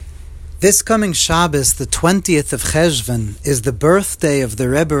This coming Shabbos, the 20th of Cheshvan, is the birthday of the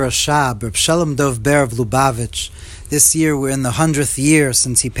Rebbe Rashab, Reb Shalom Dov Ber of Lubavitch. This year we're in the 100th year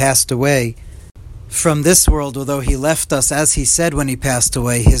since he passed away from this world, although he left us, as he said when he passed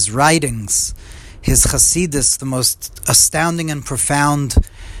away, his writings, his Chasidus, the most astounding and profound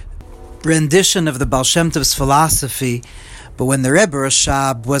rendition of the Baal Shem Tov's philosophy. But when the Rebbe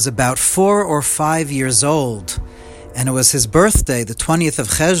Rashab was about 4 or 5 years old, and it was his birthday, the 20th of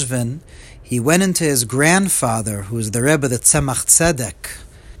Cheshvan, he went into his grandfather, who was the Rebbe, the Tzemach Tzedek,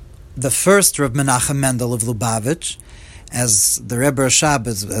 the first Reb Menachem Mendel of Lubavitch, as the Rebbe Rashab,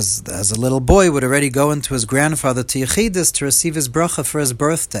 as a little boy, would already go into his grandfather to Yechidus to receive his bracha for his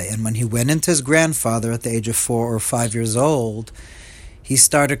birthday. And when he went into his grandfather at the age of 4 or 5 years old, he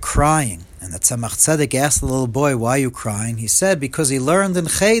started crying. And the Tzemach Tzedek asked the little boy, "Why are you crying?" He said, because he learned in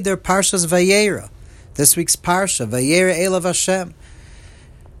Cheder Parshas Vayera, this week's Parsha, Vayera Elav Hashem.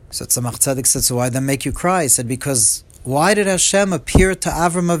 So Tzemach Tzedek said, so why did that make you cry? He said, because why did Hashem appear to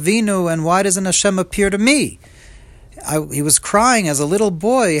Avram Avinu and why doesn't Hashem appear to me? He was crying as a little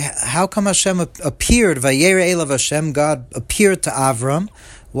boy. How come Hashem appeared? Vayera Elav Hashem, God appeared to Avram.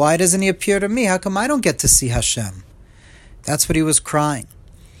 Why doesn't he appear to me? How come I don't get to see Hashem? That's what he was crying.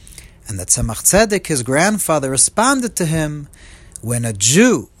 And the Tzemach Tzedek, his grandfather, responded to him, when a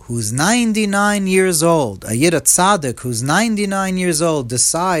Jew who's 99 years old, a Yid Tzaddik who's 99 years old,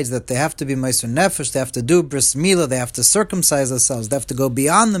 decides that they have to be Meiser Nefesh, they have to do Bris Milah, they have to circumcise themselves, they have to go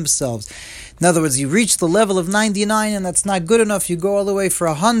beyond themselves. In other words, you reach the level of 99 and that's not good enough, you go all the way for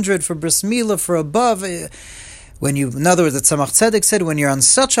 100, for Bris Milah, for above. In other words, the Tzemach Tzedek said, when you're on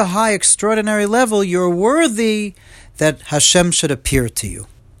such a high, extraordinary level, you're worthy that Hashem should appear to you.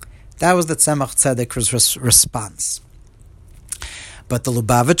 That was the Tzemach Tzedek's response. But the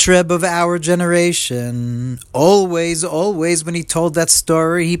Lubavitch Rebbe of our generation, always when he told that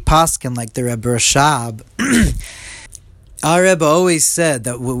story, he paskin like the Rebbe Rashab. Our Rebbe always said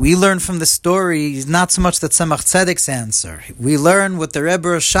that what we learn from the story is not so much the Tzemach Tzedek's answer. We learn what the Rebbe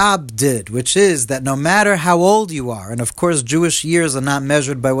Rashab did, which is that no matter how old you are, and of course Jewish years are not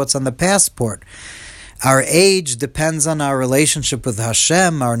measured by what's on the passport, our age depends on our relationship with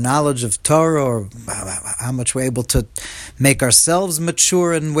Hashem, our knowledge of Torah, or how much we're able to make ourselves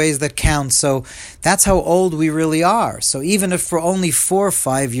mature in ways that count. So that's how old we really are. So even if we're only 4 or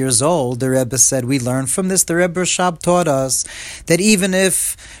 5 years old, the Rebbe said, we learn from this. The Rebbe Rashab taught us that even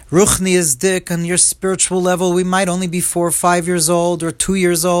if Ruchni is dik on your spiritual level, we might only be 4 or 5 years old or 2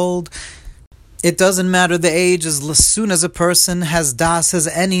 years old. It doesn't matter the age, as soon as a person has das, has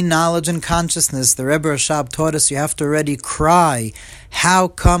any knowledge and consciousness. The Rebbe Rashab taught us you have to already cry, how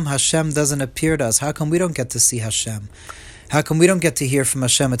come Hashem doesn't appear to us? How come we don't get to see Hashem? How come we don't get to hear from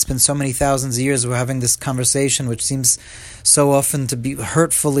Hashem? It's been so many thousands of years we're having this conversation, which seems so often to be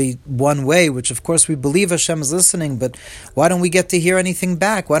hurtfully one way, which of course we believe Hashem is listening, but why don't we get to hear anything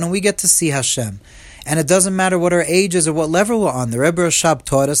back? Why don't we get to see Hashem? And it doesn't matter what our age is or what level we're on. The Rebbe Rashab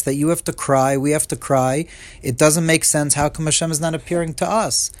taught us that you have to cry, we have to cry. It doesn't make sense. How come Hashem is not appearing to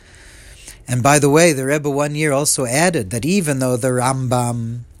us? And by the way, the Rebbe one year also added that even though the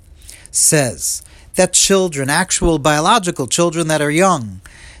Rambam says that children, actual biological children that are young,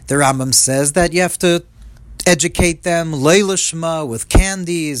 the Rambam says that you have to educate them Leila Shema with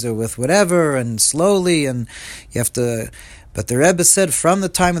candies or with whatever and slowly, and you have to... But the Rebbe said from the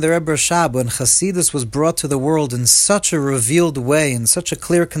time of the Rebbe Rashab, when Chasidus was brought to the world in such a revealed way, in such a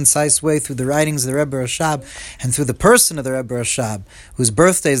clear, concise way through the writings of the Rebbe Rashab and through the person of the Rebbe Rashab, whose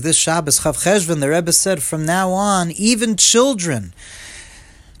birthday is this Shabbos, Chav Cheshvan, the Rebbe said from now on, even children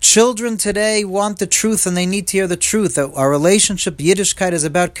today want the truth and they need to hear the truth. That our relationship, Yiddishkeit, is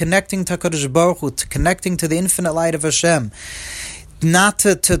about connecting to HaKadosh Baruch Hu, connecting to the infinite light of Hashem. Not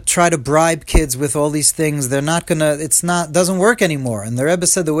to try to bribe kids with all these things. Doesn't work anymore. And the Rebbe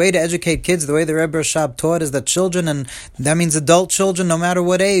said the way to educate kids, the way the Rebbe Rashab taught, is that children, and that means adult children, no matter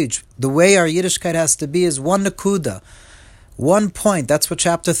what age, the way our Yiddishkeit has to be is one nakuda, 1 point. That's what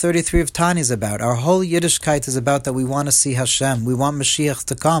chapter 33 of Tani is about. Our whole Yiddishkeit is about that we want to see Hashem. We want Mashiach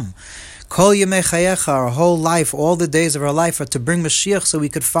to come. Kol Yemei Chayecha, our whole life, all the days of our life are to bring Mashiach so we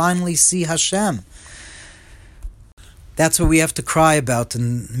could finally see Hashem. That's what we have to cry about,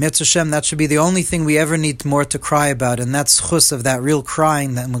 and Mitzvah Hashem, that should be the only thing we ever need more to cry about, and that's chus of that real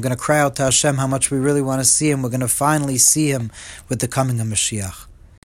crying, that we're going to cry out to Hashem how much we really want to see Him. We're going to finally see Him with the coming of Mashiach.